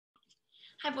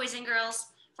Hi, boys and girls.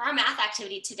 For our math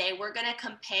activity today, we're going to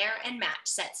compare and match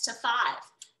sets to 5.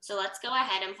 So let's go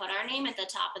ahead and put our name at the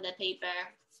top of the paper.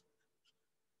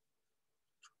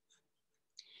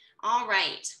 All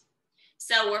right.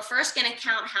 So we're first going to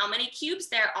count how many cubes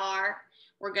there are.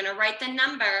 We're going to write the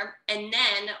number, and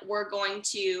then we're going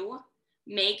to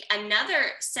make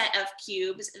another set of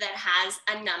cubes that has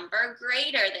a number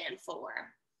greater than 4.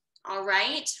 All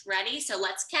right, ready? So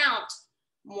let's count.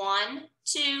 1,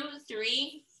 2,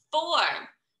 3, 4.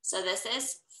 So this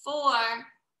is 4.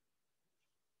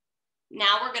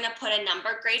 Now we're going to put a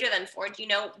number greater than 4. Do you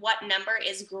know what number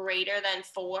is greater than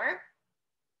 4?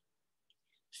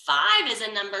 5 is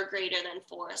a number greater than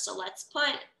 4. So let's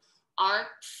put our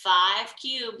 5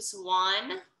 cubes.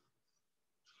 1,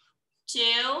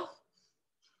 2,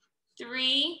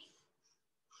 3,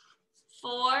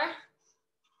 4,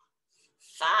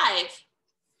 5.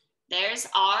 There's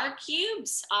our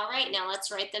cubes. All right, now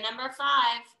let's write the number 5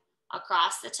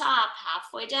 across the top,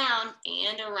 halfway down,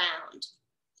 and around.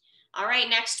 All right,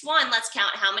 next one, let's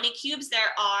count how many cubes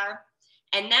there are.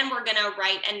 And then we're gonna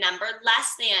write a number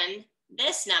less than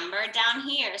this number down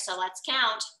here. So let's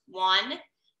count. 1,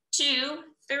 2,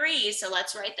 3. So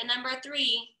let's write the number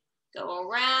 3. Go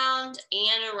around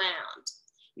and around.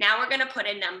 Now we're gonna put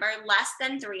a number less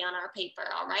than 3 on our paper,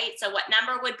 all right? So what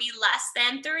number would be less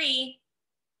than 3?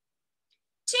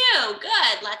 2,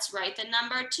 good. Let's write the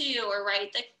number 2, or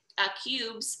write the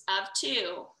cubes of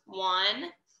 2. 1,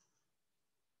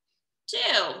 2.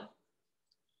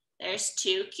 There's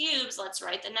 2 cubes. Let's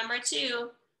write the number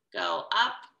 2. Go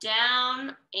up,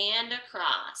 down, and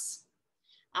across.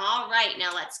 All right,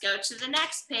 now let's go to the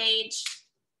next page.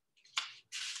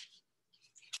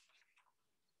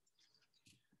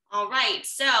 All right,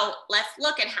 so let's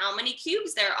look at how many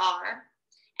cubes there are.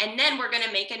 And then we're going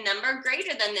to make a number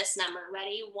greater than this number.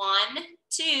 Ready? 1,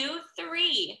 2,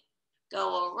 3.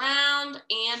 Go around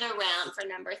and around for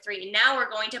number 3. Now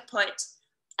we're going to put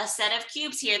a set of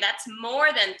cubes here that's more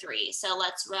than 3. So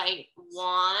let's write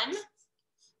 1,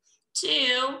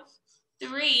 2,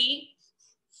 3,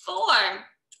 4.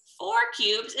 4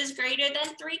 cubes is greater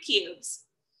than 3 cubes.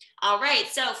 All right,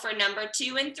 so for number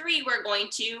 2 and 3, we're going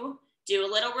to do a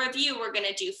little review. We're going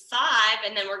to do 5,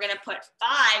 and then we're going to put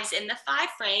 5s in the 5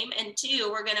 frame, and 2,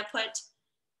 we're going to put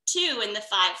 2 in the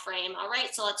 5 frame. All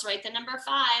right, so let's write the number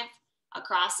 5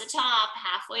 across the top,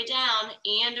 halfway down,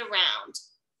 and around.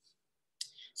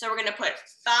 So we're going to put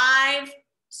 5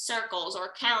 circles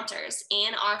or counters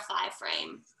in our 5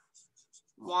 frame.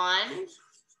 1,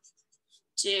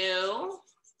 2,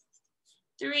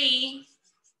 3,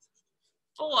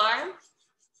 4,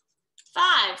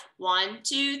 5. 1,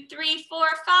 2, 3, 4,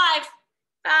 5.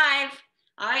 5.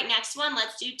 All right, next one,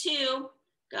 let's do 2.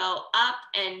 Go up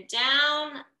and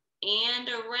down and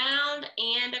around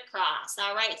and across.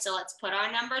 All right, so let's put our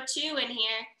number 2 in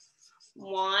here.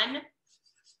 1,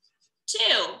 2.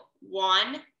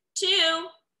 1, 2.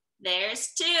 There's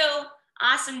 2.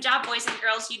 Awesome job, boys and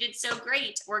girls. You did so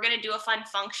great. We're going to do a fun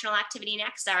functional activity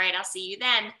next. All right, I'll see you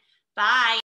then. Bye.